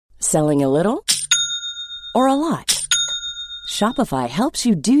Selling a little or a lot? Shopify helps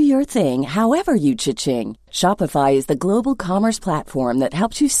you do your thing however you cha-ching. Shopify is the global commerce platform that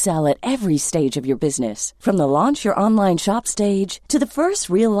helps you sell at every stage of your business. From the launch your online shop stage to the first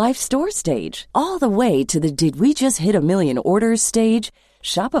real-life store stage, all the way to the did we just hit a million orders stage.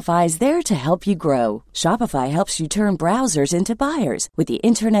 Shopify is there to help you grow. Shopify helps you turn browsers into buyers with the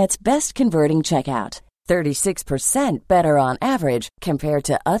internet's best converting checkout. 36% better on average compared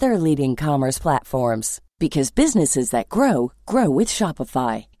to other leading commerce platforms. Because businesses that grow, grow with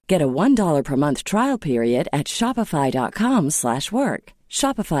Shopify. Get a $1 per month trial period at shopify.com/work.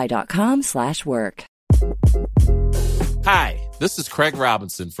 Shopify.com/work. Hi, this is Craig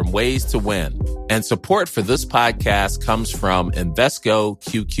Robinson from Ways to Win, and support for this podcast comes from Invesco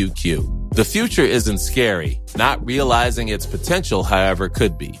QQQ. The future isn't scary. Not realizing its potential, however,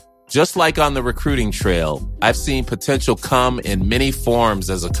 could be. Just like on the recruiting trail, I've seen potential come in many forms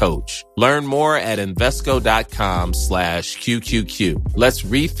as a coach. Learn more at Invesco.com/QQQ. Let's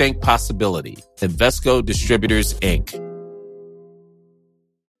rethink possibility. Invesco Distributors, Inc.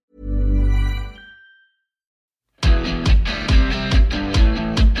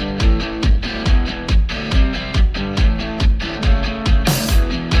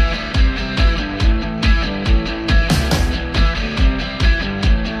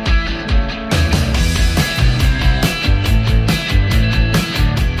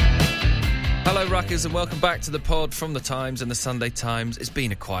 And welcome back to the pod from the Times and the Sunday Times. It's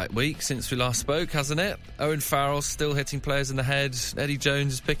been a quiet week since we last spoke, hasn't it? Owen Farrell still hitting players in the head. Eddie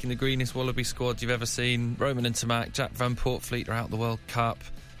Jones is picking the greenest Wallaby squad you've ever seen. Roman Ntamack, Jack Van Portfleet are out the World Cup.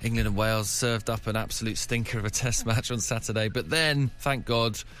 England and Wales served up an absolute stinker of a test match on Saturday. But then, thank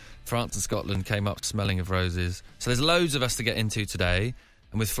God, France and Scotland came up smelling of roses. So there's loads of us to get into today.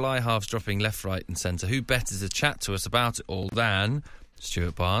 And with fly halves dropping left, right and centre, who better to chat to us about it all than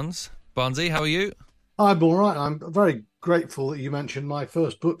Stuart Barnes? Barnesy, how are you? I'm all right. I'm very grateful that you mentioned my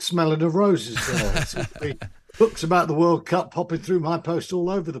first book, Smelling of Roses. Books about the World Cup popping through my post all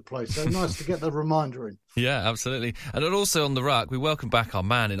over the place. So nice to get the reminder in. Yeah, absolutely. And also on the ruck, we welcome back our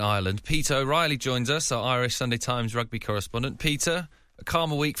man in Ireland. Peter O'Reilly joins us, our Irish Sunday Times rugby correspondent. Peter, a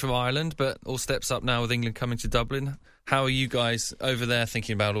calmer week from Ireland, but all steps up now with England coming to Dublin. How are you guys over there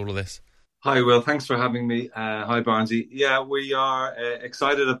thinking about all of this? Hi, Will. Thanks for having me. Hi, Barnesy. Yeah, we are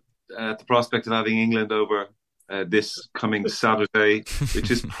excited at the prospect of having England over this coming Saturday,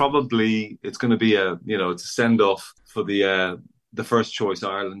 which is probably, it's going to be it's a send-off for the first choice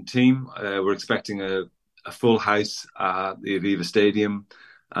Ireland team. We're expecting a full house at the Aviva Stadium.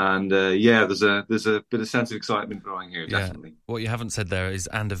 And there's a bit of sense of excitement growing here, definitely. What you haven't said there is,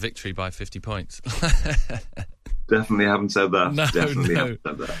 and a victory by 50 points. Definitely haven't said that. No. Haven't said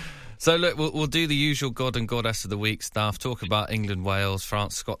that. So look, we'll do the usual God and Goddess of the Week stuff, talk about England, Wales,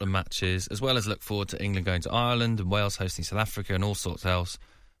 France, Scotland matches, as well as look forward to England going to Ireland and Wales hosting South Africa and all sorts else.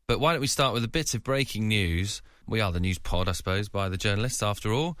 But why don't we start with a bit of breaking news? We are the news pod, I suppose, by the journalists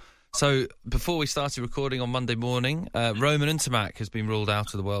after all. So before we started recording on Monday morning, Roman Ntamack has been ruled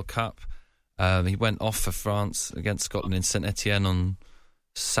out of the World Cup. He went off for France against Scotland in St Etienne on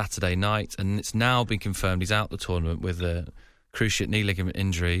Saturday night, and it's now been confirmed he's out the tournament with a cruciate knee ligament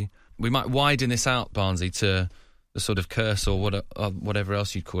injury. We might widen this out, Barnesy, to the sort of curse or whatever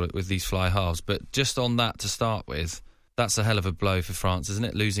else you'd call it with these fly halves. But just on that to start with, that's a hell of a blow for France, isn't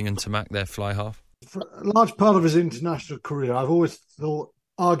it? Losing Ntamack, their fly half. For a large part of his international career, I've always thought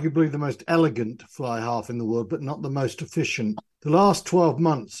arguably the most elegant fly half in the world, but not the most efficient. The last 12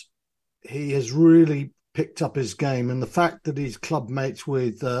 months, he has really picked up his game. And the fact that he's club mates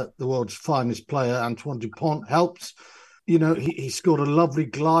with the world's finest player, Antoine Dupont, helps. You know, he scored a lovely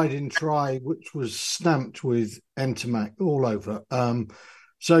gliding try, which was stamped with Ntamack all over.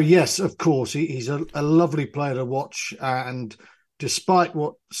 So, yes, of course, he's a lovely player to watch. And despite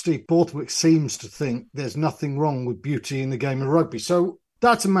what Steve Borthwick seems to think, there's nothing wrong with beauty in the game of rugby. So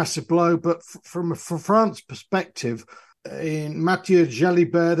that's a massive blow. But from France perspective, in Mathieu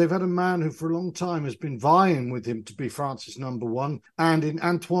Jalibert, they've had a man who for a long time has been vying with him to be France's number one. And in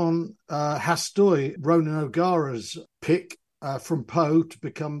Antoine Hastoy, Ronan O'Gara's pick from Pau to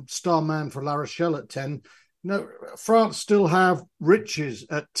become star man for La Rochelle at 10. No, France still have riches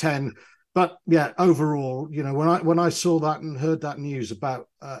at 10. But yeah, overall, you know, when I saw that and heard that news about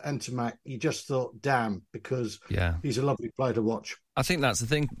Ntamack, you just thought, damn, because he's a lovely player to watch. I think that's the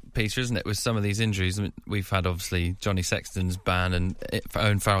thing, Peter, isn't it, with some of these injuries? I mean, we've had, obviously, Johnny Sexton's ban and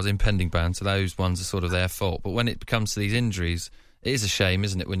Owen Farrell's impending ban, so those ones are sort of their fault. But when it comes to these injuries, it is a shame,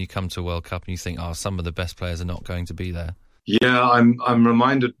 isn't it, when you come to a World Cup and you think, some of the best players are not going to be there. Yeah, I'm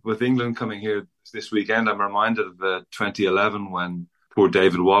reminded, with England coming here this weekend, I'm reminded of 2011 when poor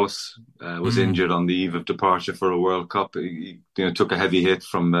David Wallace was injured on the eve of departure for a World Cup. He took a heavy hit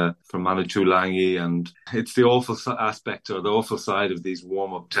from Manu Tuilagi, and it's the awful aspect or the awful side of these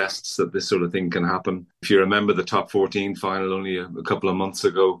warm-up tests that this sort of thing can happen. If you remember the top 14 final only a couple of months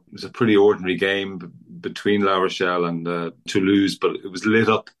ago, it was a pretty ordinary game between La Rochelle and Toulouse, but it was lit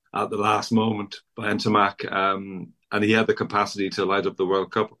up at the last moment by Ntamack, and he had the capacity to light up the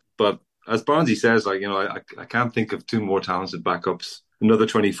World Cup. But as Barnesy says, I can't think of two more talented backups. Another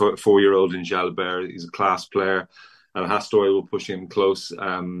 24-year-old in Jalibert, he's a class player, and Hastoy will push him close.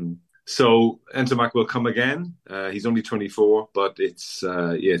 So Ntamack will come again. He's only 24, but it's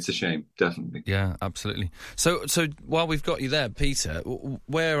a shame, definitely. Yeah, absolutely. So while we've got you there, Peter,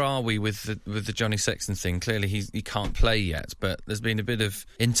 where are we with the Johnny Sexton thing? Clearly he can't play yet, but there's been a bit of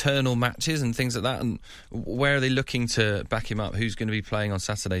internal matches and things like that. And where are they looking to back him up? Who's going to be playing on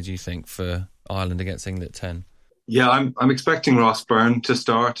Saturday, do you think, for Ireland against England at 10? Yeah, I'm expecting Ross Byrne to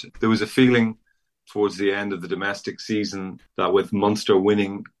start. There was a feeling towards the end of the domestic season that with Munster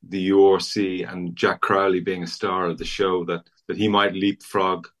winning the URC and Jack Crowley being a star of the show, that he might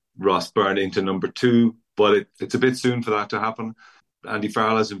leapfrog Ross Byrne into number 2, but it's a bit soon for that to happen. Andy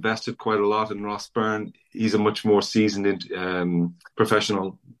Farrell has invested quite a lot in Ross Byrne. He's a much more seasoned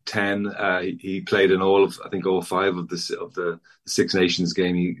professional 10. He played in all 5 of the Six Nations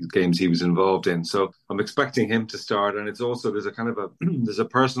games he was involved in. So I'm expecting him to start, and it's also there's a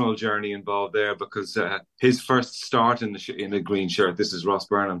personal journey involved there, because his first start in a green shirt, this is Ross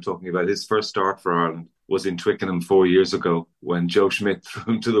Byrne I'm talking about, his first start for Ireland was in Twickenham 4 years ago when Joe Schmidt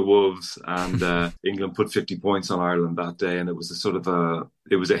threw him to the Wolves, and England put 50 points on Ireland that day, and it was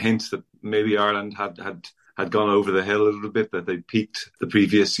a hint that maybe Ireland had gone over the hill a little bit, that they peaked the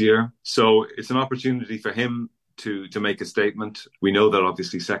previous year. So it's an opportunity for him to make a statement. We know that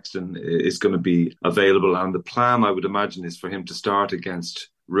obviously Sexton is going to be available, and the plan, I would imagine, is for him to start against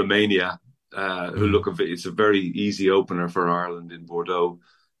Romania, it's a very easy opener for Ireland in Bordeaux.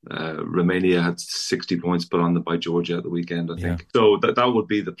 Romania had 60 points put on them by Georgia at the weekend, I think. So that would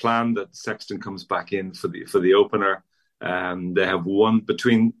be the plan, that Sexton comes back in for the opener. They have won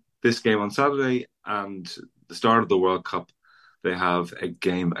between this game on Saturday and the start of the World Cup. They have a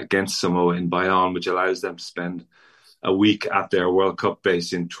game against Samoa in Bayonne, which allows them to spend a week at their World Cup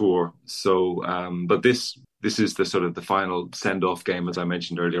base in Tours. So, but this is the sort of the final send-off game, as I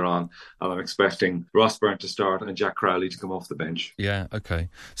mentioned earlier on, and I'm expecting Ross Byrne to start and Jack Crowley to come off the bench. Yeah, okay.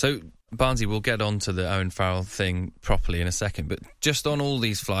 So, Barnesy, we'll get on to the Owen Farrell thing properly in a second, but just on all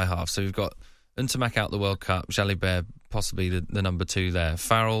these fly halves, so we've got Ntamack out the World Cup, Jalibert possibly the number 2 there,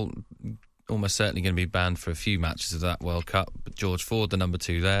 Farrell almost certainly going to be banned for a few matches of that World Cup, but George Ford, the number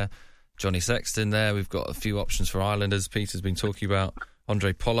 2 there, Johnny Sexton there. We've got a few options for Ireland, as Peter's been talking about.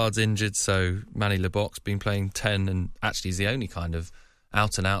 Andre Pollard's injured, so Manny Leboc's been playing 10 and actually is the only kind of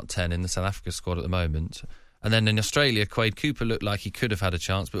out-and-out 10 in the South Africa squad at the moment. And then in Australia, Quade Cooper looked like he could have had a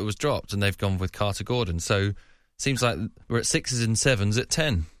chance, but it was dropped, and they've gone with Carter Gordon. So it seems like we're at 6s and 7s at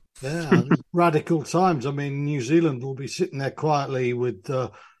 10. Yeah, radical times. I mean, New Zealand will be sitting there quietly with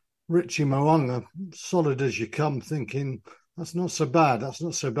Richie Mo'unga, solid as you come, thinking, that's not so bad.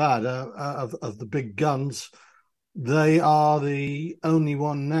 Of the big guns, they are the only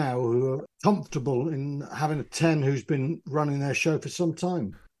one now who are comfortable in having a 10 who's been running their show for some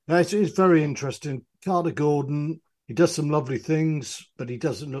time. It's very interesting. Carter Gordon, he does some lovely things, but he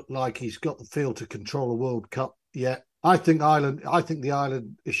doesn't look like he's got the feel to control a World Cup yet. I think the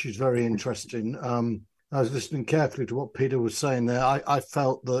Ireland issue is very interesting. I was listening carefully to what Peter was saying there. I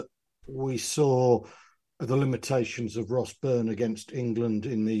felt that we saw the limitations of Ross Byrne against England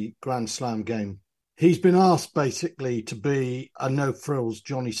in the Grand Slam game. He's been asked basically to be a no-frills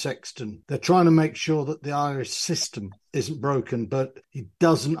Johnny Sexton. They're trying to make sure that the Irish system isn't broken, but he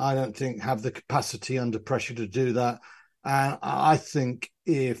doesn't, I don't think, have the capacity under pressure to do that. And I think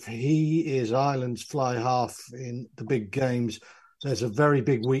if he is Ireland's fly half in the big games, there's a very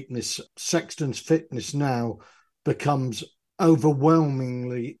big weakness. Sexton's fitness now becomes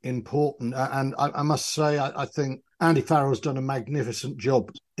overwhelmingly important. And I must say, I think Andy Farrell's done a magnificent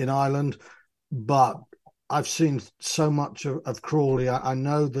job in Ireland, but I've seen so much of Crawley. I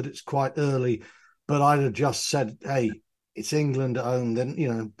know that it's quite early, but I'd have just said, hey, it's England at home.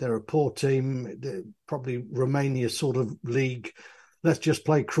 Then, they're a poor team, they're probably Romania sort of league. Let's just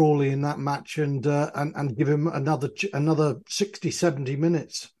play Crawley in that match and give him another 60, 70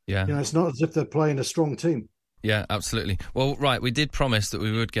 minutes. Yeah. It's not as if they're playing a strong team. Yeah, absolutely. Well, right, we did promise that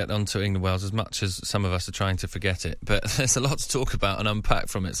we would get on to England-Wales as much as some of us are trying to forget it, but there's a lot to talk about and unpack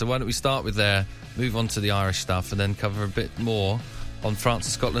from it. So why don't we start with there, move on to the Irish stuff, and then cover a bit more on France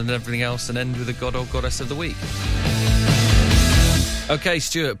and Scotland and everything else, and end with the God or Goddess of the Week. Okay,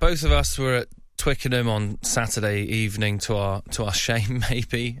 Stuart, both of us were at Twickenham on Saturday evening, to our shame,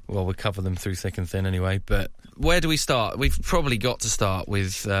 maybe. Well, we'll cover them through thick and thin anyway. But where do we start? We've probably got to start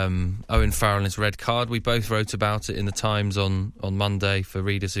with Owen Farrell and his red card. We both wrote about it in the Times on Monday for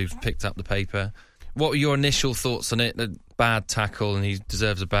readers who've picked up the paper. What were your initial thoughts on it? A bad tackle, and he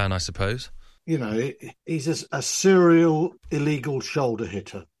deserves a ban, I suppose. You know, he's a serial illegal shoulder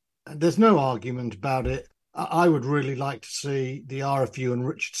hitter. There's no argument about it. I would really like to see the RFU and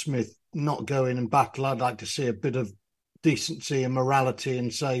Richard Smith not go in and battle. I'd like to see a bit of decency and morality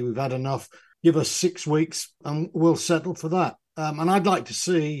and say, we've had enough, give us 6 weeks and we'll settle for that. And I'd like to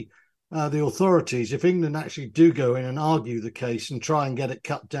see the authorities, if England actually do go in and argue the case and try and get it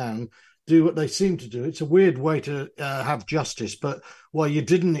cut down, do what they seem to do. It's a weird way to have justice, but you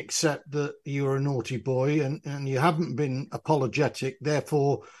didn't accept that you were a naughty boy and you haven't been apologetic,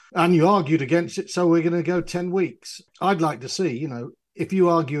 therefore, and you argued against it, so we're going to go 10 weeks. I'd like to see, if you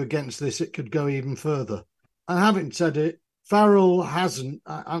argue against this, it could go even further. And having said it, Farrell hasn't.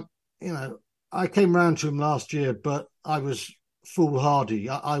 I came round to him last year, but I was foolhardy.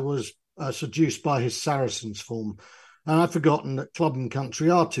 I was seduced by his Saracens form. And I've forgotten that club and country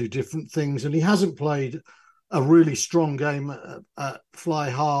are two different things. And he hasn't played a really strong game at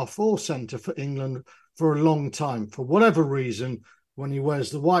fly half or centre for England for a long time. For whatever reason, when he wears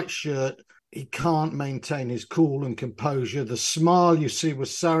the white shirt, he can't maintain his cool and composure. The smile you see with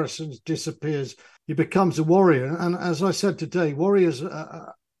Saracens disappears. He becomes a warrior. And as I said today, warriors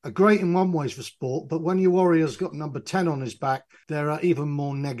are great in one way for sport, but when your warrior's got number 10 on his back, there are even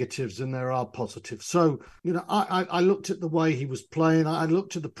more negatives than there are positives. So, I looked at the way he was playing. I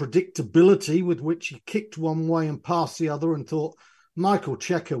looked at the predictability with which he kicked one way and passed the other and thought, Michael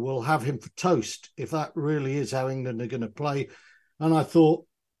Cheika will have him for toast if that really is how England are going to play. And I thought,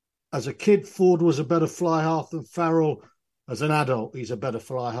 as a kid, Ford was a better fly half than Farrell. As an adult, he's a better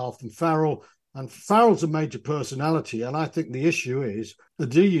fly half than Farrell. And Farrell's a major personality. And I think the issue is,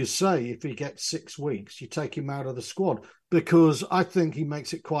 do you say if he gets 6 weeks, you take him out of the squad? Because I think he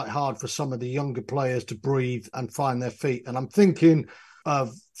makes it quite hard for some of the younger players to breathe and find their feet. And I'm thinking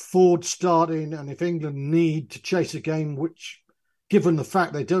of Ford starting, and if England need to chase a game, which, given the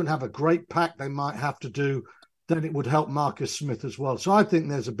fact they don't have a great pack, they might have to do, then it would help Marcus Smith as well. So I think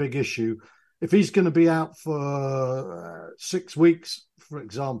there's a big issue. If he's going to be out for 6 weeks, for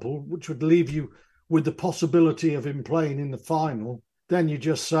example, which would leave you with the possibility of him playing in the final, then you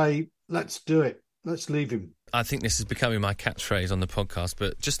just say, let's do it. Let's leave him. I think this is becoming my catchphrase on the podcast,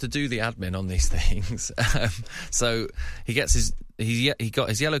 but just to do the admin on these things. So he got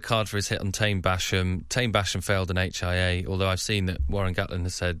his yellow card for his hit on Tame Basham. Tame Basham failed an HIA, although I've seen that Warren Gatland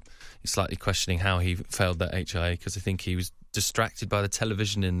has said he's slightly questioning how he failed that HIA, because I think he was distracted by the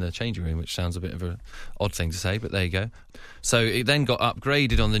television in the changing room, which sounds a bit of an odd thing to say, but there you go. So it then got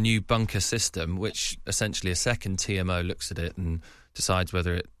upgraded on the new bunker system, which essentially a second TMO looks at it and decides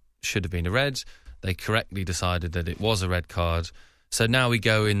whether it should have been a red. They correctly decided that it was a red card. So now we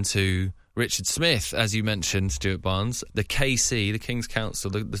go into Richard Smith, as you mentioned, Stuart Barnes, the KC, the King's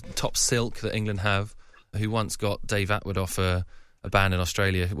Council, the top silk that England have, who once got Dave Atwood off a ban in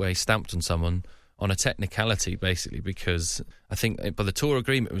Australia where he stamped on someone on a technicality, basically, because I think by the tour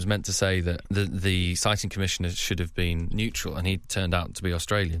agreement it was meant to say that the citing commissioner should have been neutral, and he turned out to be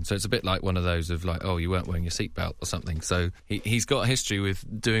Australian. So it's a bit like one of those of like, oh, you weren't wearing your seatbelt or something. So he's got a history with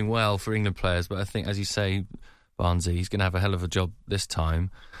doing well for England players, but I think, as you say, Barnesy, he's going to have a hell of a job this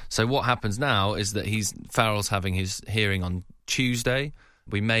time. So what happens now is that Farrell's having his hearing on Tuesday.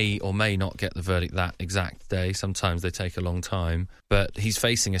 We may or may not get the verdict that exact day. Sometimes they take a long time. But he's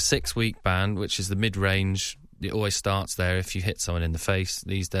facing a 6-week ban, which is the mid-range. It always starts there if you hit someone in the face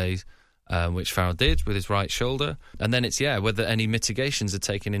these days, which Farrell did with his right shoulder. And then it's, whether any mitigations are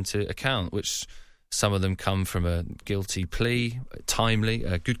taken into account, which some of them come from a guilty plea, timely,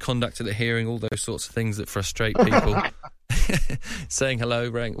 good conduct at the hearing, all those sorts of things that frustrate people. Saying hello,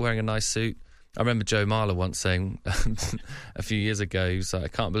 wearing a nice suit. I remember Joe Marler once saying a few years ago, he was like, I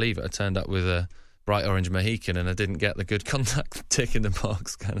can't believe it, I turned up with a bright orange Mohican and I didn't get the good conduct tick in the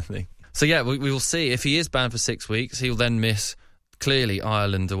box kind of thing. So we will see. If he is banned for 6 weeks, he'll then miss, clearly,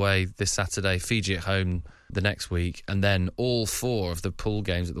 Ireland away this Saturday, Fiji at home the next week, and then all 4 of the pool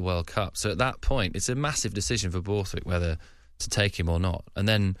games at the World Cup. So at that point, it's a massive decision for Borthwick whether to take him or not. And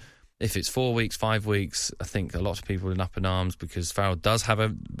then if it's 4 weeks, 5 weeks, I think a lot of people are in up in arms, because Farrell does have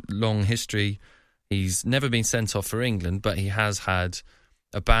a long history. He's never been sent off for England, but he has had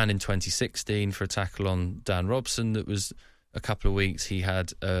a ban in 2016 for a tackle on Dan Robson that was a couple of weeks. He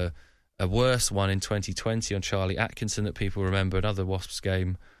had a worse one in 2020 on Charlie Atkinson that people remember, another Wasps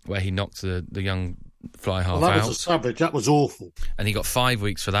game where he knocked the young fly half that out. was a savage. That was awful. And he got 5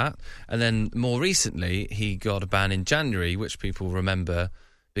 weeks for that. And then more recently, he got a ban in January, which people remember,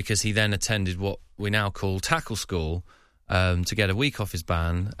 because he then attended what we now call tackle school to get a week off his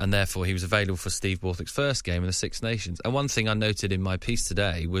ban, and therefore he was available for Steve Borthwick's first game in the Six Nations. And one thing I noted in my piece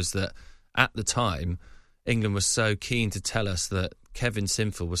today was that at the time, England was so keen to tell us that Kevin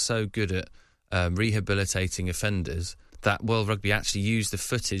Sinfield was so good at rehabilitating offenders that World Rugby actually used the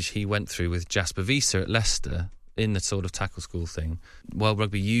footage he went through with Jasper Wiese at Leicester in the sort of tackle school thing. World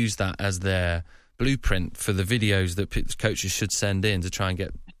Rugby used that as their blueprint for the videos that coaches should send in to try and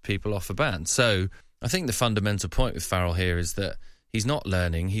get people off a ban. So I think the fundamental point with Farrell here is that he's not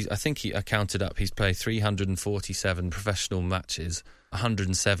learning. I think I counted up, he's played 347 professional matches,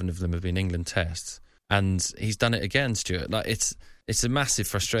 107 of them have been England tests, and he's done it again, Stuart. Like it's a massive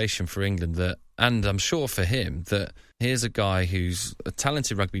frustration for England that, and I'm sure for him, that here's a guy who's a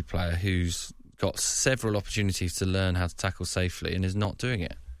talented rugby player who's got several opportunities to learn how to tackle safely and is not doing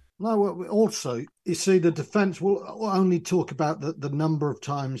it. No, also, you see, the defence will only talk about the number of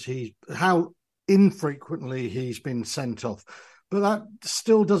times how infrequently he's been sent off. But that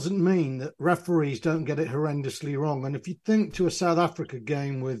still doesn't mean that referees don't get it horrendously wrong. And if you think to a South Africa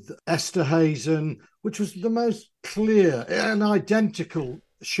game with Esterhuizen, which was the most clear and identical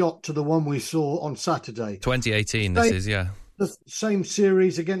shot to the one we saw on Saturday. 2018, yeah. The same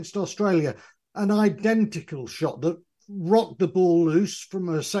series against Australia, an identical shot that rocked the ball loose from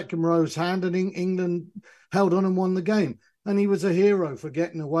a second row's hand, and England held on and won the game. And he was a hero for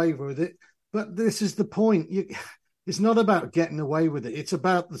getting away with it. But this is the point. It's not about getting away with it. It's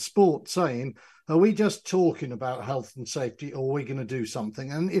about the sport saying, are we just talking about health and safety, or are we going to do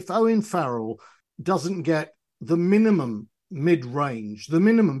something? And if Owen Farrell doesn't get the minimum mid-range, the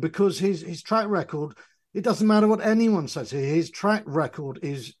minimum, because his track record, it doesn't matter what anyone says here, his track record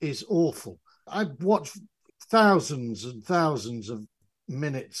is awful. I've watched thousands and thousands of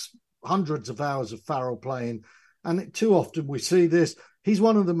minutes, hundreds of hours of Farrell playing, and too often we see this. He's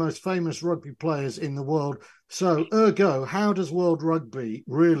one of the most famous rugby players in the world. So, ergo, how does World Rugby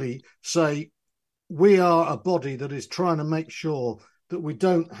really say we are a body that is trying to make sure that we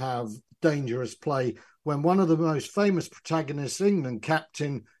don't have dangerous play when one of the most famous protagonists, England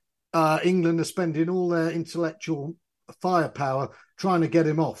captain, England are spending all their intellectual firepower trying to get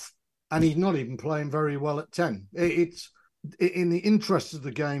him off, and he's not even playing very well at 10. It's in the interest of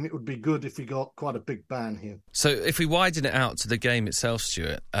the game, it would be good if he got quite a big ban here. So if we widen it out to the game itself,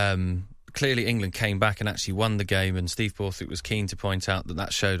 Stuart, clearly England came back and actually won the game, and Steve Borthwick was keen to point out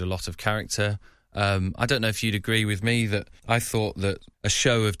that showed a lot of character. I don't know if you'd agree with me that I thought that a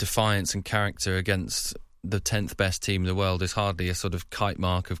show of defiance and character against the 10th best team in the world is hardly a sort of kite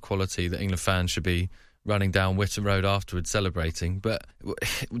mark of quality that England fans should be running down Whitton Road afterwards celebrating. But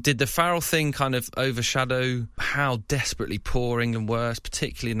did the Farrell thing kind of overshadow how desperately poor England were,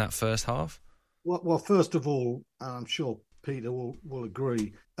 particularly in that first half? Well, first of all, I'm sure Peter will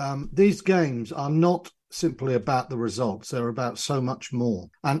agree, these games are not simply about the results. They're about so much more.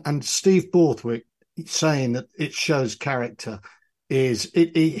 And Steve Borthwick saying that it shows character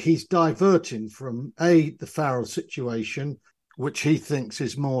he's diverting from, the Farrell situation, which he thinks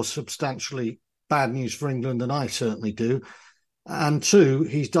is more substantially bad news for England than I certainly do. And two,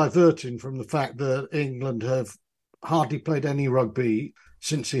 he's diverting from the fact that England have hardly played any rugby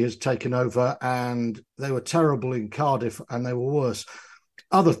since he has taken over, and they were terrible in Cardiff and they were worse.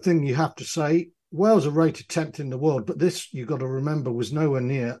 Other thing you have to say, Wales are rated 10th in the world, but this, you've got to remember, was nowhere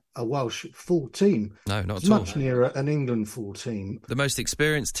near a Welsh full team. No, not at all. Much nearer an England full team. The most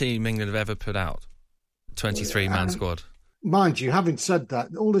experienced team England have ever put out. 23-man squad. Mind you, having said that,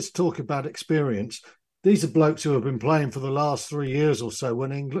 all this talk about experience, these are blokes who have been playing for the last 3 years or so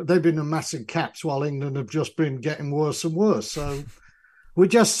when England, they've been amassing caps while England have just been getting worse and worse. So we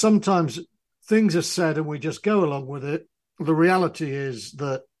just sometimes, things are said and we just go along with it. The reality is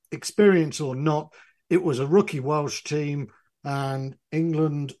that, experience or not, it was a rookie Welsh team, and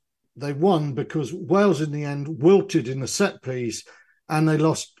England, they won because Wales in the end wilted in the set piece and they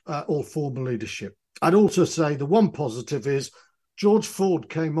lost all former leadership. I'd also say the one positive is George Ford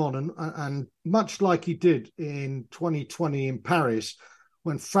came on and much like he did in 2020 in Paris,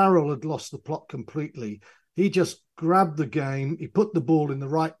 when Farrell had lost the plot completely, he just grabbed the game, he put the ball in the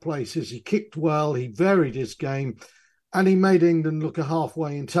right places, he kicked well, he varied his game, and he made England look a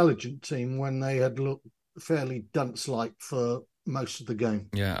halfway intelligent team when they had looked fairly dunce-like for most of the game.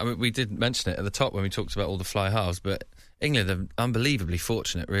 Yeah, I mean, we did mention it at the top when we talked about all the fly halves, but England are unbelievably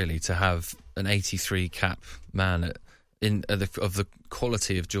fortunate, really, to have an 83 cap man of the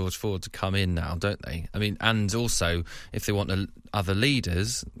quality of George Ford to come in now, don't they? I mean, and also if they want other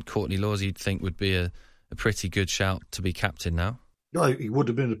leaders, Courtney Lawes you'd think would be a pretty good shout to be captain now. No, he would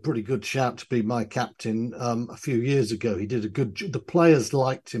have been a pretty good shout to be my captain a few years ago. He did a good job. The players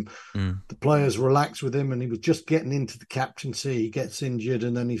liked him. The players relaxed with him, and he was just getting into the captaincy. He gets injured,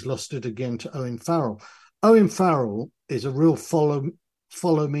 and then he's lost it again to Owen Farrell. Owen Farrell is a real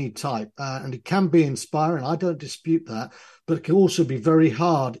follow me type, and it can be inspiring. I don't dispute that, but it can also be very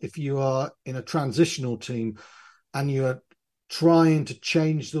hard if you are in a transitional team and you're trying to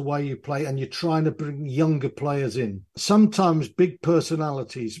change the way you play and you're trying to bring younger players in. Sometimes big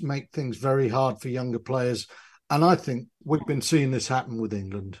personalities make things very hard for younger players, and I think we've been seeing this happen with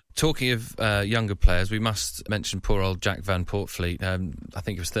England. Talking of younger players, we must mention poor old Jack Van Poortvliet. I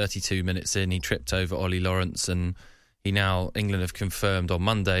think it was 32 minutes in, he tripped over Ollie Lawrence, and England have confirmed on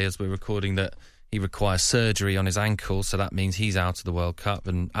Monday, as we're recording, that he requires surgery on his ankle, so that means he's out of the World Cup,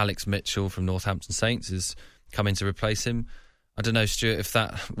 and Alex Mitchell from Northampton Saints is coming to replace him. I don't know, Stuart, if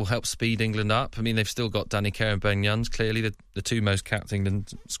that will help speed England up. I mean, they've still got Danny Kerr and Ben Youngs, clearly the two most capped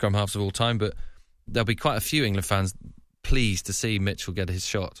England scrum halves of all time, but there'll be quite a few England fans pleased to see Mitchell get his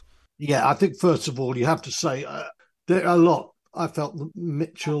shot. Yeah, I think, first of all, you have to say there are a lot. I felt that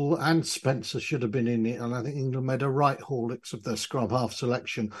Mitchell and Spencer should have been in it, and I think England made a right haulix of their scrum half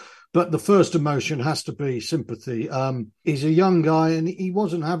selection. But the first emotion has to be sympathy. He's a young guy, and he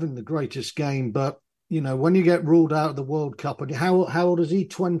wasn't having the greatest game, but you know, when you get ruled out of the World Cup, and how old is he?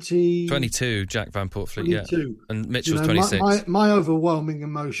 22, Jack Van Poortvliet, 22. Yeah. And Mitchell's 26. My overwhelming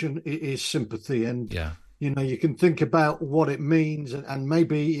emotion is sympathy. And, you know, you can think about what it means, and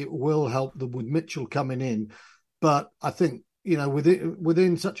maybe it will help them with Mitchell coming in. But I think, you know,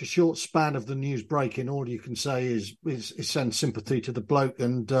 within such a short span of the news breaking, all you can say is send sympathy to the bloke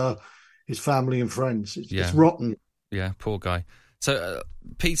and his family and friends. It's rotten. Yeah, poor guy. So,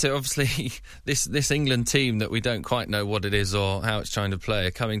 Peter, obviously, this England team that we don't quite know what it is or how it's trying to play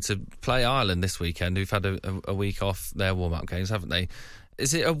are coming to play Ireland this weekend, who've had a week off their warm-up games, haven't they?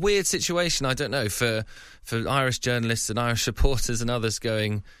 Is it a weird situation, I don't know, for Irish journalists and Irish supporters and others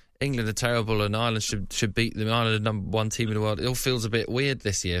going, England are terrible and Ireland should beat them, Ireland are number one team in the world? It all feels a bit weird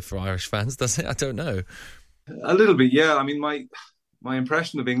this year for Irish fans, does it? I don't know. A little bit, yeah. I mean, my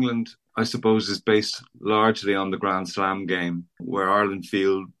impression of England, I suppose, is based largely on the Grand Slam game, where Ireland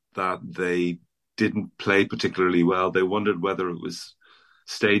feel that they didn't play particularly well. They wondered whether it was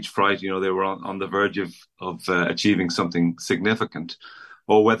stage fright, you know, they were on the verge of achieving something significant,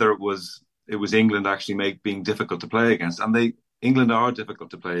 or whether it was England actually being difficult to play against. And England are difficult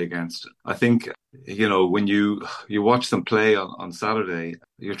to play against. I think, you know, when you watch them play on Saturday,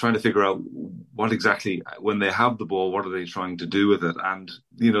 you're trying to figure out what exactly, when they have the ball, what are they trying to do with it? And,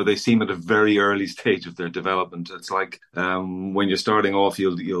 you know, they seem at a very early stage of their development. It's like when you're starting off,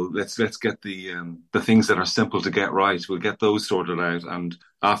 let's get the things that are simple to get right. We'll get those sorted out. And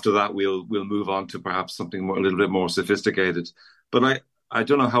after that, we'll move on to perhaps something a little bit more sophisticated. But I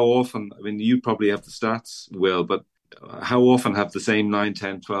don't know how often, I mean, you probably have the stats, Will, but how often have the same 9,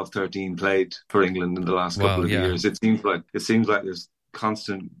 10, 12, 13 played for England in the last couple of years? It seems like there's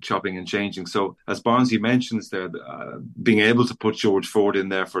constant chopping and changing. So as Barnsley mentions there, being able to put George Ford in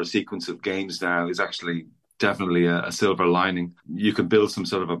there for a sequence of games now is actually definitely a silver lining. You can build some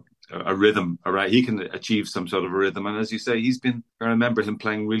sort of a rhythm, right? He can achieve some sort of a rhythm. And as you say, I remember him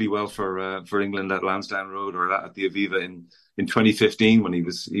playing really well for England at Lansdowne Road or at the Aviva in 2015 when he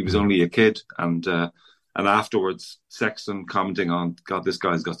was only a kid. And afterwards, Sexton commenting on, God, this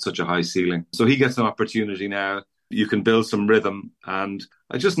guy's got such a high ceiling. So he gets an opportunity now. You can build some rhythm. And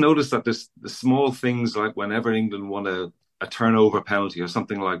I just noticed that the small things, like whenever England won a turnover penalty or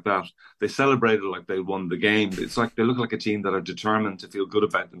something like that, they celebrated like they won the game. It's like they look like a team that are determined to feel good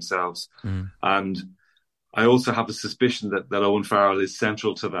about themselves. And I also have a suspicion that Owen Farrell is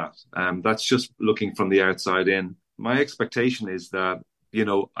central to that. That's just looking from the outside in. My expectation is that, you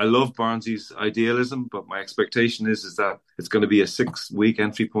know, I love Barnsley's idealism, but my expectation is that it's going to be a 6-week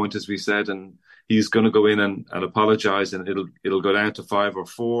entry point, as we said, and he's going to go in and apologise, and it'll go down to 5 or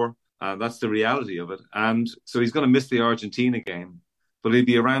 4. That's the reality of it. And so he's going to miss the Argentina game, but he'll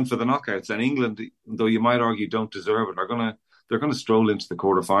be around for the knockouts. And England, though you might argue don't deserve it, they're going to stroll into the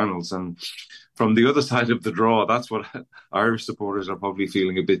quarterfinals. And from the other side of the draw, that's what Irish supporters are probably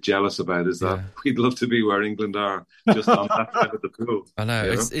feeling a bit jealous about, is that we'd love to be where England are, just on that side of the pool. I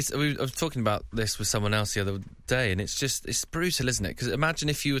know. I was talking about this with someone else the other day, and it's brutal, isn't it? Because imagine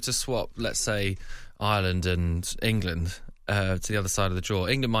if you were to swap, let's say, Ireland and England to the other side of the draw.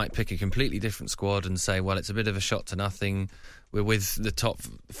 England might pick a completely different squad and say, well, it's a bit of a shot to nothing. we're with the top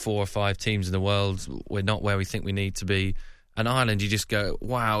 4 or 5 teams in the world. We're not where we think we need to be. And Ireland, you just go,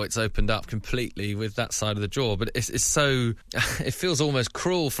 wow, it's opened up completely with that side of the draw. But it's so, it feels almost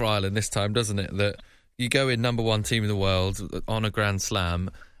cruel for Ireland this time, doesn't it? That you go in number 1 team in the world on a Grand Slam,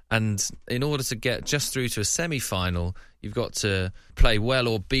 and in order to get just through to a semi-final, you've got to play well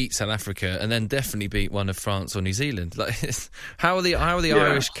or beat South Africa, and then definitely beat one of France or New Zealand. Like, how are the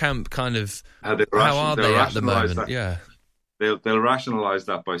Irish camp kind of? How are they at the moment? That. Yeah. They'll rationalise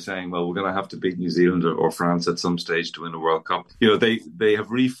that by saying, well, we're going to have to beat New Zealand or France at some stage to win a World Cup. You know, they have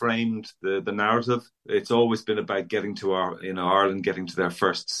reframed the narrative. It's always been about getting to Ireland getting to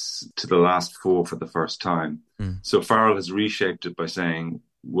the last 4 for the first time. So Farrell has reshaped it by saying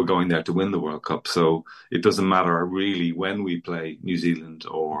we're going there to win the World Cup. So it doesn't matter really when we play New Zealand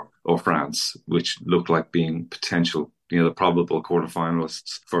or France, which look like being potential, the probable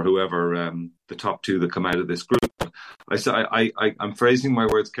quarterfinalists for whoever the top 2 that come out of this group. I'm phrasing my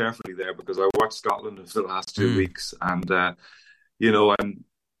words carefully there because I watched Scotland for the last 2 weeks, and I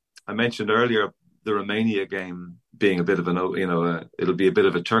mentioned earlier the Romania game being a bit of it'll be a bit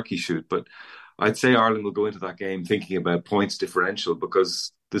of a turkey shoot, but I'd say Ireland will go into that game thinking about points differential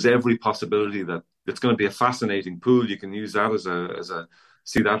because there's every possibility that it's going to be a fascinating pool. You can use that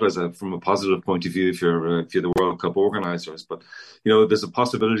from a positive point of view if you're the World Cup organisers, but there's a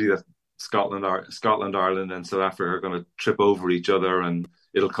possibility that Scotland, Ireland, and South Africa are going to trip over each other, and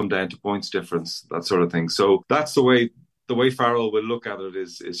it'll come down to points difference, that sort of thing. So that's the way Farrell will look at it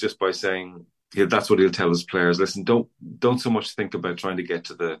is just by saying that's what he'll tell his players. Listen, don't so much think about trying to get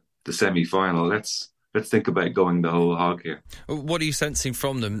to the semi-final. Let's think about going the whole hog here. What are you sensing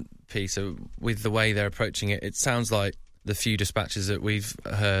from them, Peter, with the way they're approaching it? It sounds like the few dispatches that we've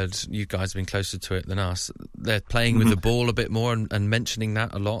heard, you guys have been closer to it than us. They're playing with the ball a bit more and mentioning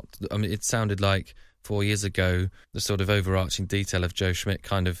that a lot. I mean, it sounded like 4 years ago, the sort of overarching detail of Joe Schmidt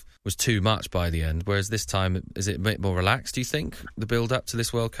kind of was too much by the end, whereas this time, is it a bit more relaxed, do you think, the build-up to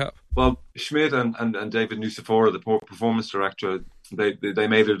this World Cup? Well, Schmidt and David Nucifora, the performance director, they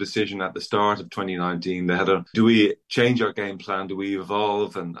made a decision at the start of 2019. They had do we change our game plan? Do we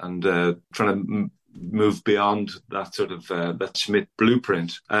evolve and trying to move beyond that sort of that Schmidt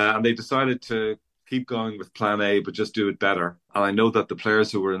blueprint? And they decided to keep going with plan A, but just do it better. And I know that the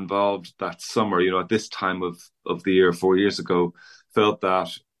players who were involved that summer, at this time of the year, 4 years ago, felt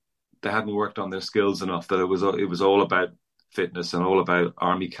that they hadn't worked on their skills enough, that it was all about fitness and all about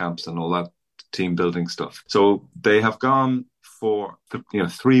army camps and all that team building stuff. So they have gone for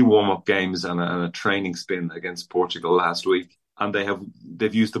 3 warm-up games and a training spin against Portugal last week, and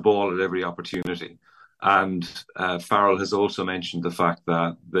they've used the ball at every opportunity. And Farrell has also mentioned the fact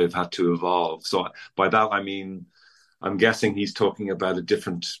that they've had to evolve. So by that I mean, I'm guessing he's talking about a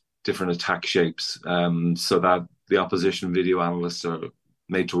different attack shapes, so that the opposition video analysts are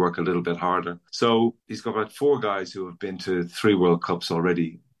made to work a little bit harder. So he's got about 4 guys who have been to 3 World Cups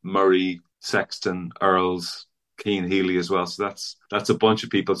already: Murray, Sexton, Earls, Keane, Healy as well. So that's a bunch of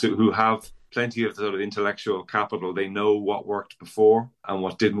people who have plenty of sort of intellectual capital. They know what worked before and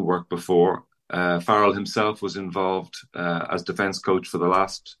what didn't work before. Farrell himself was involved as defence coach for the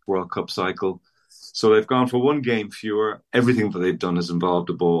last World Cup cycle. So they've gone for 1 game fewer. Everything that they've done has involved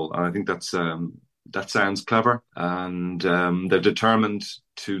a ball. And I think that sounds clever. And they're determined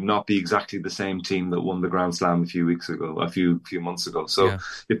to not be exactly the same team that won the Grand Slam a few months ago. So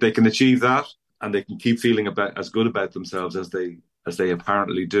if they can achieve that and they can keep feeling as good about themselves as they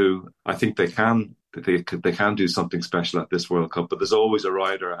apparently do, I think they can do something special at this World Cup. But there's always a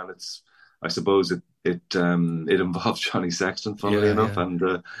rider, and I suppose it involves Johnny Sexton, funnily enough, and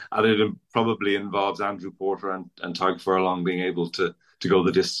it probably involves Andrew Porter and Tadhg Furlong being able to go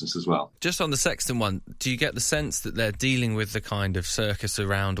the distance as well. Just on the Sexton one, do you get the sense that they're dealing with the kind of circus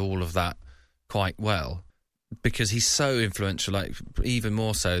around all of that quite well? Because he's so influential, like even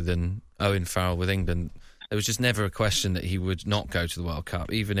more so than Owen Farrell with England. There was just never a question that he would not go to the World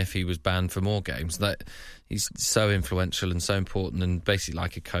Cup, even if he was banned for more games. That he's so influential and so important, and basically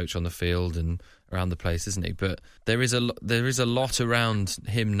like a coach on the field and around the place, isn't he? But there is a lot around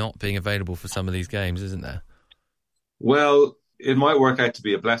him not being available for some of these games, isn't there? Well, it might work out to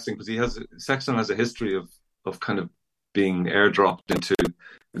be a blessing because Sexton has a history of kind of being airdropped into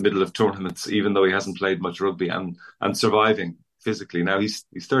the middle of tournaments, even though he hasn't played much rugby, and surviving physically. Now he's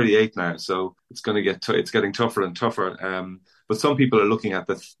 38 now, so it's going to it's getting tougher and tougher. But some people are looking at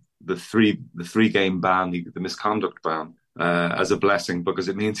the 3 game ban, the misconduct ban, as a blessing, because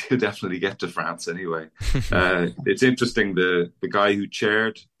it means he'll definitely get to France anyway. It's interesting. The guy who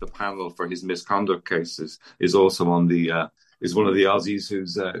chaired the panel for his misconduct cases is also on the is one of the Aussies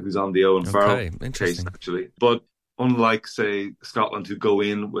who's on the Owen Farrell case actually. But unlike, say, Scotland, who go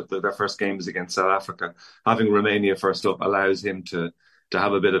in with their first games against South Africa, having Romania first up allows him to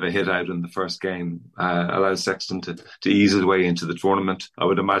have a bit of a hit out in the first game, allows Sexton to ease his way into the tournament. I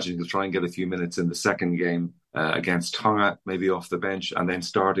would imagine he'll try and get a few minutes in the second game against Tonga, maybe off the bench, and then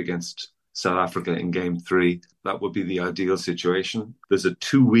start against South Africa in game 3. That would be the ideal situation. There's a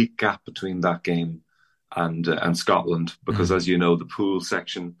 2-week gap between that game and Scotland, because as you know, the pool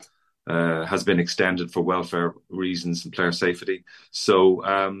section has been extended for welfare reasons and player safety. So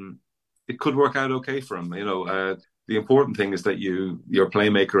it could work out okay for him. The important thing is that your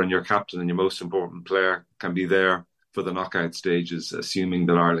playmaker and your captain and your most important player can be there for the knockout stages, assuming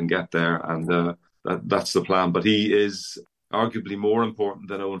that Ireland get there, and that's the plan. But he is arguably more important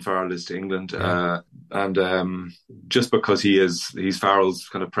than Owen Farrell is to England, and just because he's Farrell's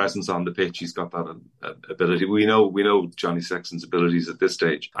kind of presence on the pitch, he's got that ability. We know Johnny Sexton's abilities at this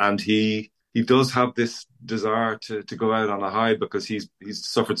stage, and he does have this desire to go out on a high, because he's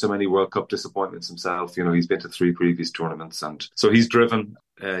suffered so many World Cup disappointments himself. He's been to 3 previous tournaments, and so he's driven.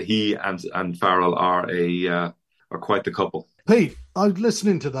 He and Farrell are quite the couple. Pete, I was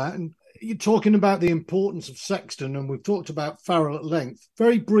listening to that, and you're talking about the importance of Sexton, and we've talked about Farrell at length.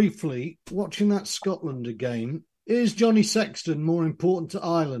 Very briefly, watching that Scotland game, is Johnny Sexton more important to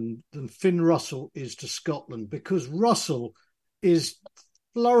Ireland than Finn Russell is to Scotland? Because Russell is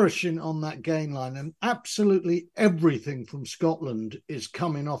flourishing on that gain line, and absolutely everything from Scotland is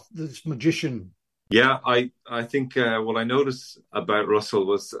coming off this magician. Yeah, I think what I noticed about Russell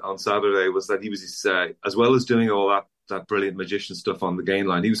was on Saturday was that he was, as well as doing all that brilliant magician stuff on the gain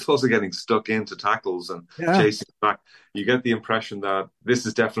line, he was also getting stuck into tackles and chasing back. You get the impression that this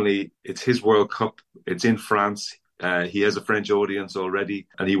is definitely, it's his World Cup. It's in France. He has a French audience already,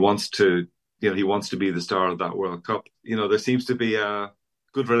 and he wants to be the star of that World Cup. There seems to be a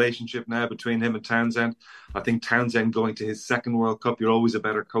good relationship now between him and Townsend. I think Townsend going to his second World Cup, you're always a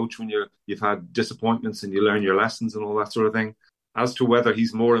better coach when you've had disappointments and you learn your lessons and all that sort of thing. As to whether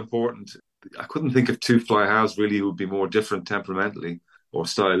he's more important, I couldn't think of two fly halves really who would be more different temperamentally or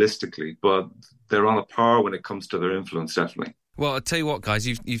stylistically, but they're on a par when it comes to their influence, definitely. Well, I'll tell you what, guys,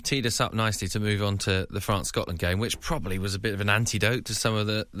 you've teed us up nicely to move on to the France-Scotland game, which probably was a bit of an antidote to some of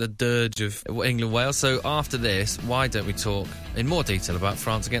the dirge of England-Wales. So after this, why don't we talk in more detail about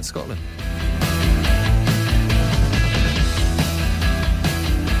France against Scotland?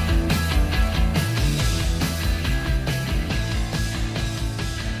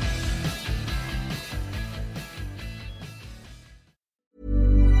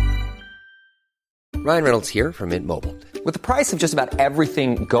 Ryan Reynolds here from Mint Mobile. With the price of just about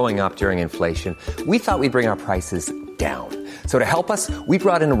everything going up during inflation, we thought we'd bring our prices down. So to help us, we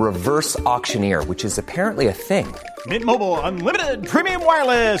brought in a reverse auctioneer, which is apparently a thing. Mint Mobile Unlimited Premium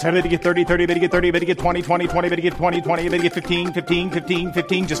Wireless. How to get 30, 30, how to get 30, how to get 20, 20, 20, how to get 20, 20, how to get 15, 15, 15,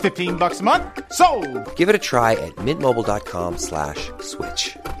 15, just $15 a month? Sold! Give it a try at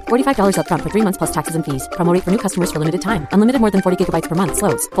mintmobile.com/switch. $45 up front for 3 months plus taxes and fees. Promo rate for new customers for limited time. Unlimited more than 40 gigabytes per month.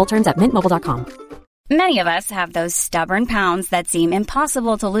 Slows full terms at mintmobile.com. Many of us have those stubborn pounds that seem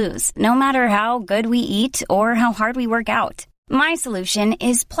impossible to lose, no matter how good we eat or how hard we work out. My solution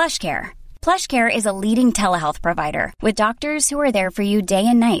is PlushCare. PlushCare is a leading telehealth provider with doctors who are there for you day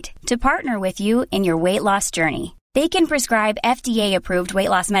and night to partner with you in your weight loss journey. They can prescribe FDA-approved weight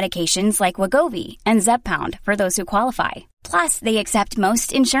loss medications like Wegovy and Zepbound for those who qualify. Plus, they accept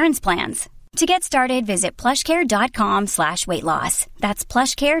most insurance plans. To get started, visit plushcare.com/weightloss. That's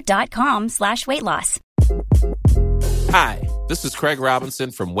plushcare.com/weightloss. Hi, this is Craig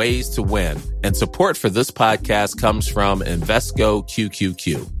Robinson from Ways to Win, and support for this podcast comes from Invesco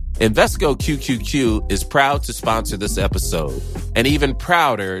QQQ. Invesco QQQ is proud to sponsor this episode, and even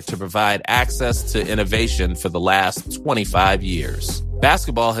prouder to provide access to innovation for the last 25 years.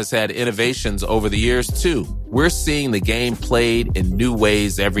 Basketball has had innovations over the years, too. We're seeing the game played in new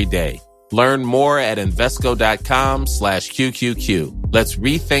ways every day. Learn more at Invesco.com/QQQ. Let's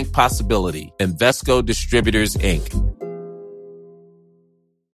rethink possibility. Invesco Distributors, Inc.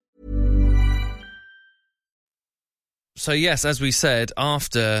 So yes, as we said,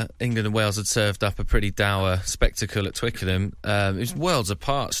 after England and Wales had served up a pretty dour spectacle at Twickenham, it was worlds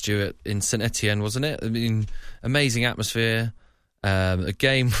apart, Stuart, in St Etienne, wasn't it? I mean, amazing atmosphere, a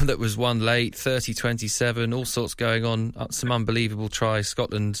game that was won late, 30-27, all sorts going on, some unbelievable tries.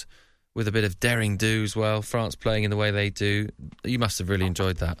 Scotland with a bit of daring do as well, France playing in the way they do. You must have really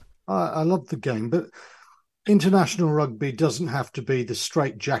enjoyed that. I love the game, but international rugby doesn't have to be the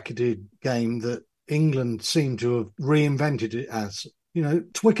straight-jacketed game that England seem to have reinvented it as.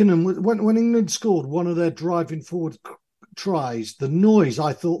 Twickenham, when England scored, one of their driving forward tries, the noise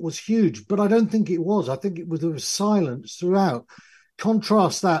I thought was huge, but I don't think it was. I think there was silence throughout.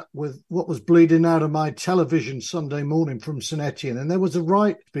 Contrast that with what was bleeding out of my television Sunday morning from St Etienne, and there was a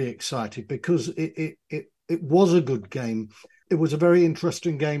right to be excited because it was a good game. It was a very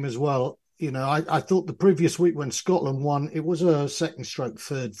interesting game as well. You know, I thought the previous week when Scotland won, it was a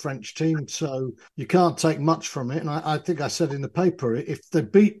third French team, so you can't take much from it. And I think I said in the paper, if they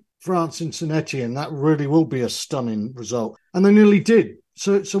beat France in St Etienne, that really will be a stunning result. And they nearly did.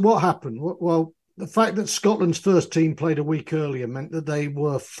 So what happened? Well, the fact that Scotland's first team played a week earlier meant that they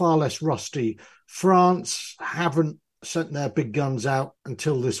were far less rusty. France haven't sent their big guns out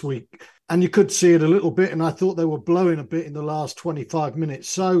until this week. And you could see it a little bit, and I thought they were blowing a bit in the last 25 minutes.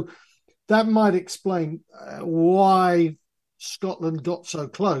 So that might explain why Scotland got so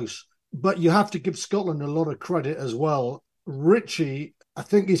close. But you have to give Scotland a lot of credit as well. Ritchie, I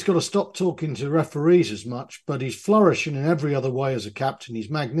think he's got to stop talking to referees as much, but he's flourishing in every other way as a captain. He's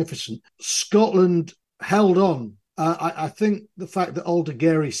magnificent. Scotland held on. I think the fact that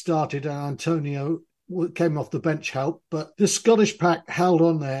Alderweireld started and Antonio came off the bench helped, but the Scottish pack held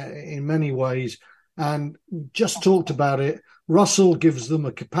on there in many ways, and just talked about it. Russell gives them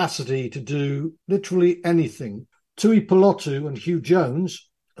a capacity to do literally anything. Tui Pelotu and Hugh Jones,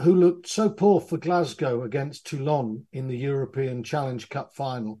 who looked so poor for Glasgow against Toulon in the European Challenge Cup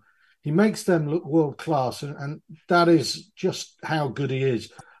final, he makes them look world-class, and that is just how good he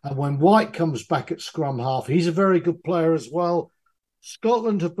is. And when White comes back at scrum half, he's a very good player as well.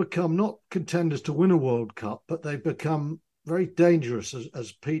 Scotland have become not contenders to win a World Cup, but they've become very dangerous,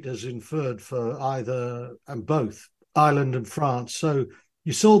 as Pete has inferred, for either and both Ireland and France. So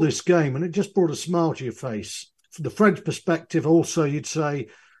you saw this game, and it just brought a smile to your face. From the French perspective, also, you'd say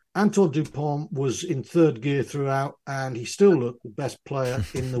Antoine Dupont was in third gear throughout, and he still looked the best player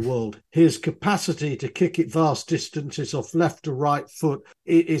in the world. His capacity to kick it vast distances off left to right foot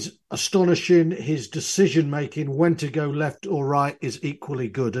is astonishing. His decision-making, when to go left or right, is equally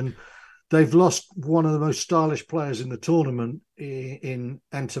good. And they've lost one of the most stylish players in the tournament in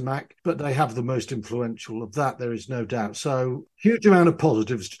Ntamack, but they have the most influential. Of that, there is no doubt. So huge amount of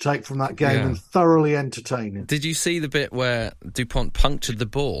positives to take from that game, and thoroughly entertaining. Did you see the bit where Dupont punctured the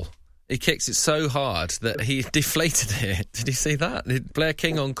ball? He kicks it so hard that he deflated it. Did you see that? Blair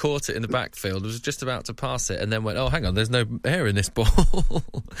Kinghorn caught it in the backfield, was just about to pass it, and then went, oh, hang on, there's no air in this ball.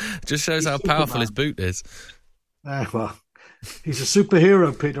 Just shows how powerful his boot is. Well, he's a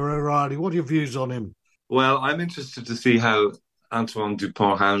superhero, Peter O'Reilly. What are your views on him? Well, I'm interested to see how Antoine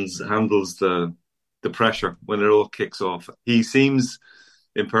Dupont handles the pressure when it all kicks off. He seems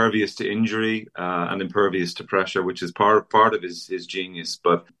impervious to injury and impervious to pressure, which is part of his genius.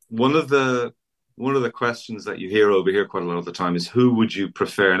 But one of the questions that you hear over here quite a lot of the time is, who would you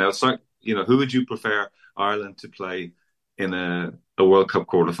prefer? Now, it's like, who would you prefer Ireland to play in a World Cup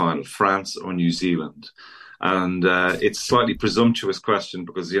quarterfinal, France or New Zealand? And it's a slightly presumptuous question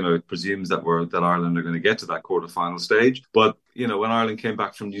because, it presumes that Ireland are going to get to that quarterfinal stage. But, when Ireland came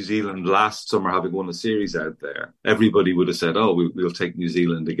back from New Zealand last summer, having won a series out there, everybody would have said, oh, we'll take New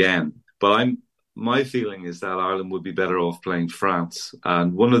Zealand again. But my feeling is that Ireland would be better off playing France.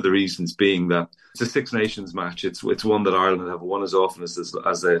 And one of the reasons being that it's a Six Nations match. It's one that Ireland have won as often as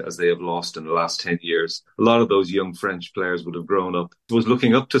they have lost in the last 10 years. A lot of those young French players would have grown up, was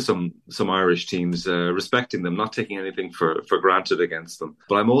looking up to some Irish teams, respecting them, not taking anything for granted against them.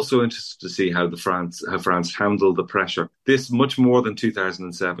 But I'm also interested to see how France handle the pressure. This, much more than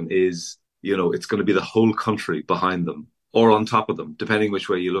 2007, is, it's going to be the whole country behind them, or on top of them, depending which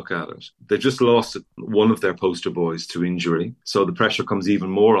way you look at it. They just lost one of their poster boys to injury, so the pressure comes even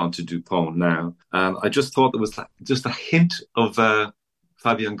more onto Dupont now. I just thought there was just a hint of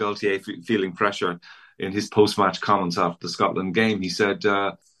Fabien Galtier feeling pressure in his post-match comments after the Scotland game. He said,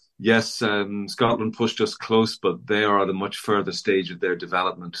 yes, Scotland pushed us close, but they are at a much further stage of their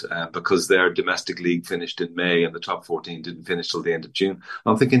development because their domestic league finished in May and the top 14 didn't finish till the end of June.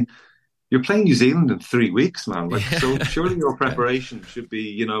 I'm thinking, you're playing New Zealand in 3 weeks, man. So surely your preparation should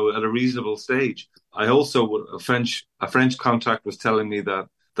be, at a reasonable stage. I also, a French contact was telling me that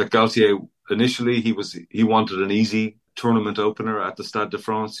Galtier, initially he wanted an easy tournament opener at the Stade de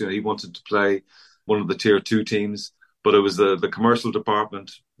France. He wanted to play one of the tier 2 teams, but it was the commercial department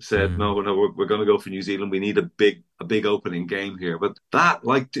said, no, we're going to go for New Zealand. We need a big opening game here. But that,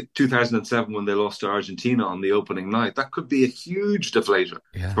 like 2007 when they lost to Argentina on the opening night, that could be a huge deflator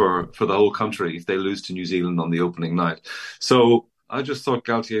for the whole country if they lose to New Zealand on the opening night. So I just thought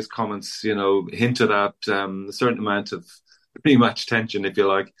Galtier's comments, hinted at a certain amount of pre-match tension, if you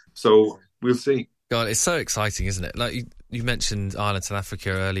like. So we'll see. God, it's so exciting, isn't it? Like you mentioned Ireland, South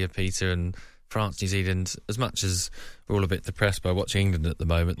Africa earlier, Peter, and France, New Zealand, as much as we're all a bit depressed by watching England at the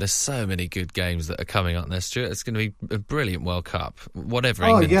moment, there's so many good games that are coming up there, Stuart. It's going to be a brilliant World Cup, whatever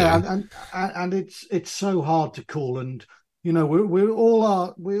England do. And it's so hard to call. And, you know, we're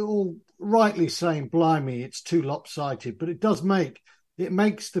all rightly saying, blimey, it's too lopsided. But it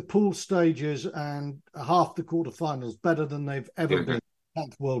makes the pool stages and half the quarterfinals better than they've ever been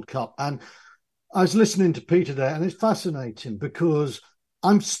at the World Cup. And I was listening to Peter there, and it's fascinating because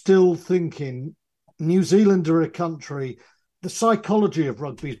I'm still thinking New Zealand are a country, the psychology of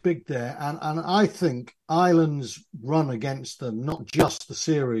rugby is big there. And I think Ireland's run against them, not just the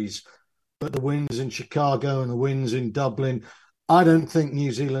series, but the wins in Chicago and the wins in Dublin. I don't think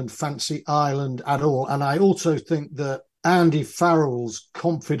New Zealand fancy Ireland at all. And I also think that Andy Farrell's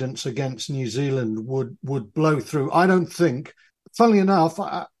confidence against New Zealand would blow through. I don't think, funnily enough,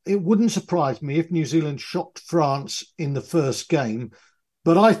 it wouldn't surprise me if New Zealand shocked France in the first game.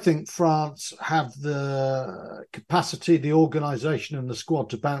 But I think France have the capacity, the organisation and the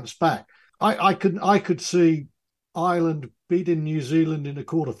squad to bounce back. I could see Ireland beating New Zealand in a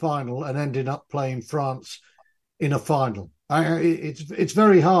quarter-final and ending up playing France in a final. It's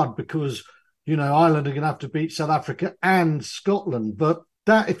very hard because, you know, Ireland are going to have to beat South Africa and Scotland. But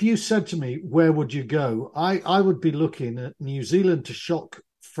that, if you said to me, where would you go? I would be looking at New Zealand to shock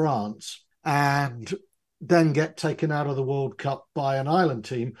France and then get taken out of the World Cup by an Ireland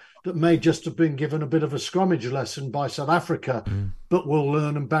team that may just have been given a bit of a scrummage lesson by South Africa, but will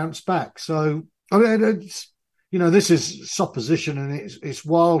learn and bounce back. So, I mean, it's, you know, this is supposition and it's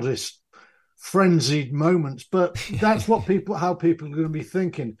wildest, frenzied moments, but that's how people are going to be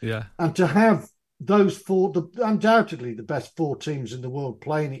thinking. Yeah. And to have those four, undoubtedly the best four teams in the world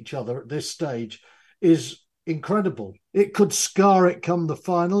playing each other at this stage is incredible. It could scar it come the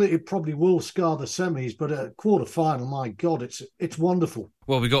final. It probably will scar the semis, but at a quarter final, my God, it's wonderful.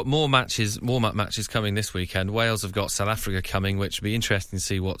 Well, we've got more warm-up matches coming this weekend. Wales have got South Africa coming, which will be interesting to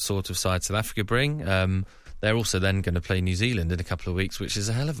see what sort of side South Africa bring. They're also then going to play New Zealand in a couple of weeks, which is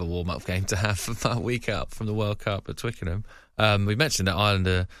a hell of a warm-up game to have about a week up from the World Cup at Twickenham. We mentioned that Ireland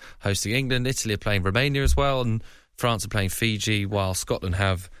are hosting England, Italy are playing Romania as well, and France are playing Fiji, while Scotland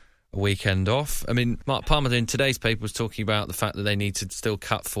have a weekend off. I mean, Mark Palmer in today's paper was talking about the fact that they need to still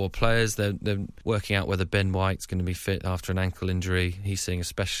cut 4 players. They're working out whether Ben White's going to be fit after an ankle injury. He's seeing a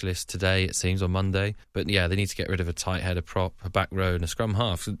specialist today, it seems, on Monday. But yeah, they need to get rid of a tight head, a prop, a back row and a scrum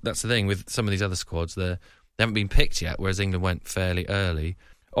half. That's the thing with some of these other squads. They haven't been picked yet, whereas England went fairly early.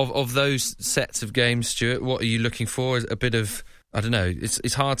 Of those sets of games, Stuart, what are you looking for? A bit of, I don't know,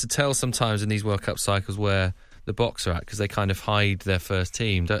 it's hard to tell sometimes in these World Cup cycles where the Boks are at, because they kind of hide their first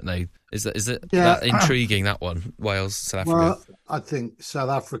team, don't they? Is it that intriguing, that one, Wales, South Africa? Well, I think South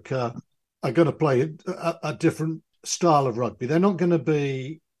Africa are going to play a different style of rugby. They're not going to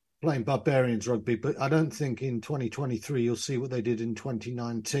be playing barbarians rugby, but I don't think in 2023 you'll see what they did in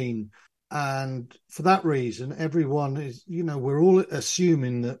 2019. And for that reason, everyone is, you know, we're all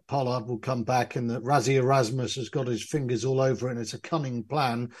assuming that Pollard will come back and that Rassie Erasmus has got his fingers all over it and it's a cunning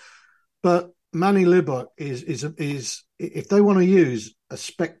plan. But Manny Libbok is if they want to use a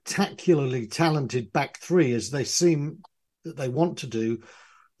spectacularly talented back three, as they seem that they want to do,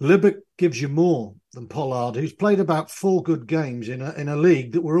 Libbok gives you more than Pollard, who's played about 4 good games in a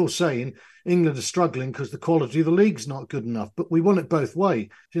league that we're all saying England are struggling because the quality of the league's not good enough. But we want it both ways.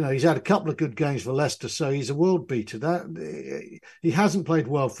 You know, he's had a couple of good games for Leicester, so he's a world beater. That he hasn't played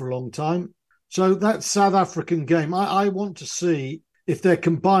well for a long time. So that South African game, I want to see if they're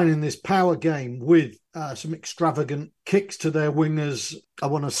combining this power game with some extravagant kicks to their wingers. I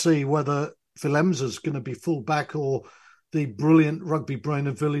want to see whether Filemza's going to be full back or the brilliant rugby brain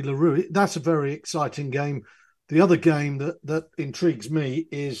of Willie Leroux. That's a very exciting game. The other game that intrigues me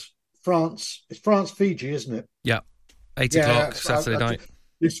is France. It's France-Fiji, isn't it? Yeah, 8 o'clock Saturday night.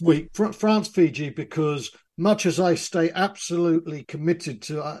 This week. France-Fiji, because much as I stay absolutely committed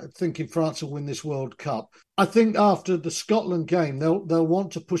to thinking France will win this World Cup, I think after the Scotland game, they'll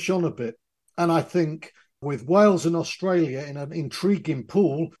want to push on a bit. And I think with Wales and Australia in an intriguing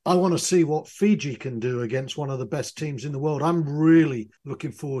pool, I want to see what Fiji can do against one of the best teams in the world. I'm really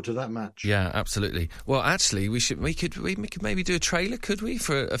looking forward to that match. Yeah, absolutely. Well, actually, we could maybe do a trailer, could we?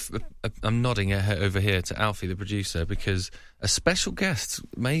 I'm nodding over here to Alfie, the producer, because a special guest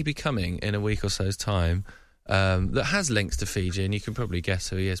may be coming in a week or so's time that has links to Fiji, and you can probably guess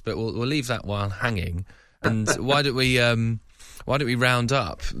who he is. But we'll leave that one hanging. And why don't we round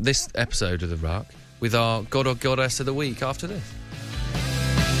up this episode of The Ruck with our God or Goddess of the Week after this.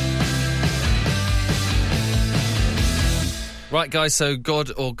 Right, guys, so God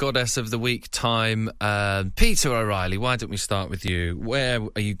or Goddess of the Week time. Peter O'Reilly, why don't we start with you? Where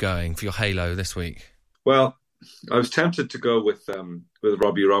are you going for your halo this week? Well, I was tempted to go with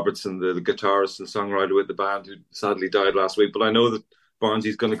Robbie Robertson, the guitarist and songwriter with the band, who sadly died last week. But I know that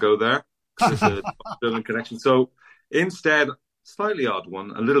Barnsley's going to go there because there's a Dylan connection. So instead, slightly odd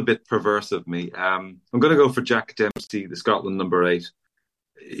one, a little bit perverse of me. I'm going to go for Jack Dempsey, the Scotland number 8.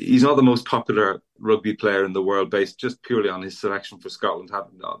 He's not the most popular rugby player in the world, based just purely on his selection for Scotland,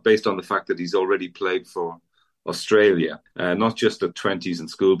 based on the fact that he's already played for Australia, not just at 20s and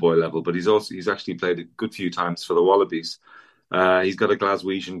schoolboy level, but he's actually played a good few times for the Wallabies. He's got a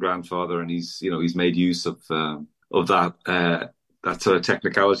Glaswegian grandfather, and he's made use of that sort of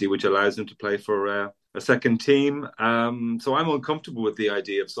technicality, which allows him to play for a second team. So I'm uncomfortable with the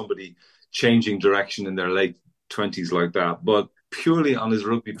idea of somebody changing direction in their late 20s like that, but purely on his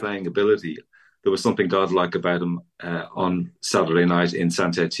rugby playing ability, there was something godlike about him on Saturday night in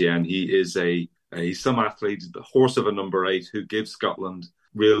Saint-Etienne. He's some athlete, the horse of a number 8 who gives Scotland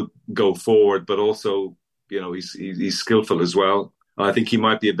real go forward, but also, he's skillful as well. I think he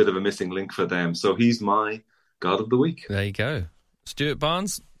might be a bit of a missing link for them. So he's my God of the Week. There you go. Stuart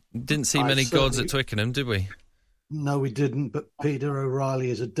Barnes, didn't see many gods at Twickenham, did we? No, we didn't, but Peter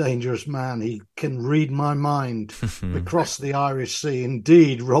O'Reilly is a dangerous man. He can read my mind across the Irish Sea.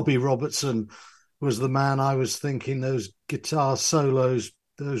 Indeed, Robbie Robertson was the man I was thinking. Those guitar solos,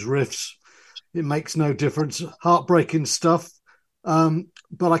 those riffs, it makes no difference. Heartbreaking stuff.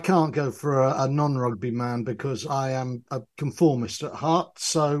 But I can't go for a non-rugby man because I am a conformist at heart.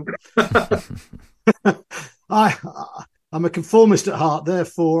 So I'm a conformist at heart.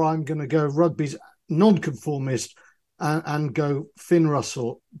 Therefore, I'm going to go rugby's non-conformist and go Finn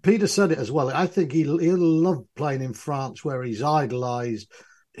Russell. Peter said it as well. I think he'll love playing in France, where he's idolised.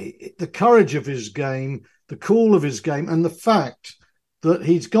 The courage of his game, the cool of his game, and the fact that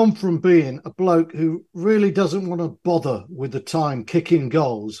he's gone from being a bloke who really doesn't want to bother with the time kicking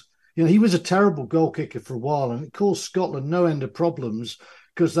goals. He was a terrible goal kicker for a while, and it caused Scotland no end of problems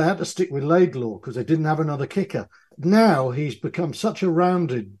because they had to stick with Laidlaw because they didn't have another kicker. Now he's become such a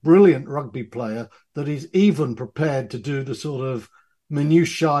rounded, brilliant rugby player that he's even prepared to do the sort of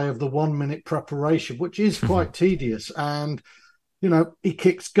minutiae of the 1 minute preparation, which is quite tedious. And, he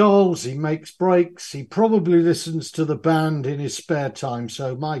kicks goals, he makes breaks, he probably listens to the band in his spare time.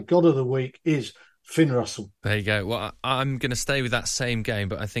 So my God of the Week is Finn Russell. There you go. Well, I'm going to stay with that same game,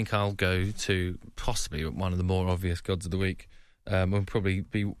 but I think I'll go to possibly one of the more obvious gods of the week. Will probably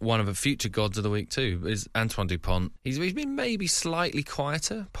be one of the future gods of the week too, is Antoine Dupont. He's been maybe slightly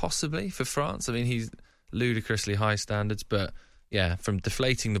quieter, possibly, for France. I mean, he's ludicrously high standards, but yeah, from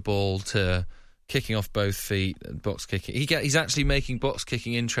deflating the ball to kicking off both feet and box kicking. He's actually making box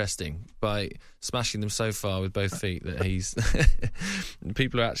kicking interesting by smashing them so far with both feet that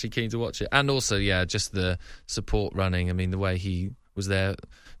people are actually keen to watch it. And also, yeah, just the support running. I mean, the way he was there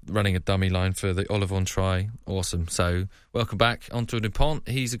running a dummy line for the Olivon try. Awesome. So welcome back, Antoine Dupont.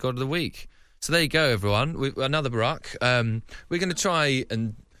 He's a God of the Week. So there you go, everyone. Another Barack. We're going to try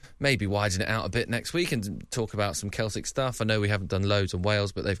and maybe widen it out a bit next week and talk about some Celtic stuff. I know we haven't done loads on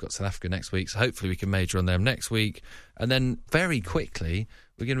Wales, but they've got South Africa next week, so hopefully we can major on them next week. And then very quickly,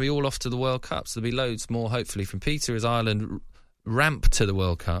 we're going to be all off to the World Cup, so there'll be loads more, hopefully, from Peter as Ireland ramp to the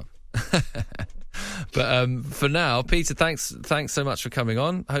World Cup. But for now, Peter, thanks so much for coming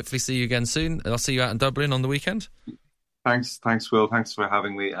on. Hopefully see you again soon. I'll see you out in Dublin on the weekend. Thanks, Will. Thanks for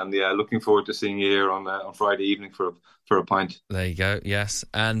having me. And yeah, looking forward to seeing you here on Friday evening for a pint. There you go, yes.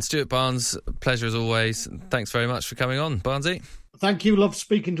 And Stuart Barnes, pleasure as always. Thanks very much for coming on, Barnesy. Thank you. Love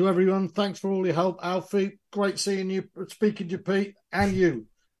speaking to everyone. Thanks for all your help, Alfie. Great seeing you, speaking to Pete, and you.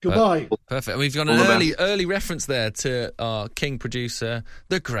 Goodbye. Perfect. We've got an early reference there to our king producer,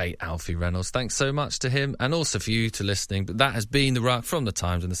 the great Alfie Reynolds. Thanks so much to him, and also for you to listening. But that has been The Ruck from The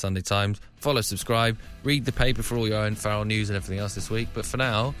Times and The Sunday Times. Follow, subscribe, read the paper for all your own Farrell news and everything else this week. But for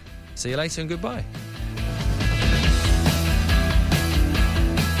now, see you later and goodbye.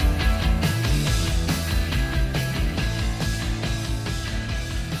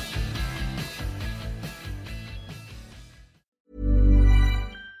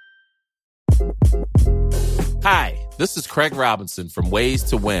 Hi, this is Craig Robinson from Ways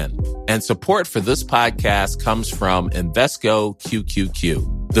to Win, and support for this podcast comes from Invesco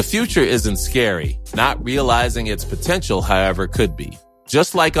QQQ. The future isn't scary. Not realizing its potential, however, could be.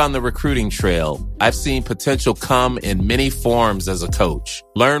 Just like on the recruiting trail, I've seen potential come in many forms as a coach.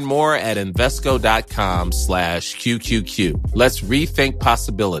 Learn more at Invesco.com/QQQ. Let's rethink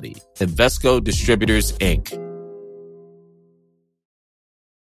possibility. Invesco Distributors, Inc.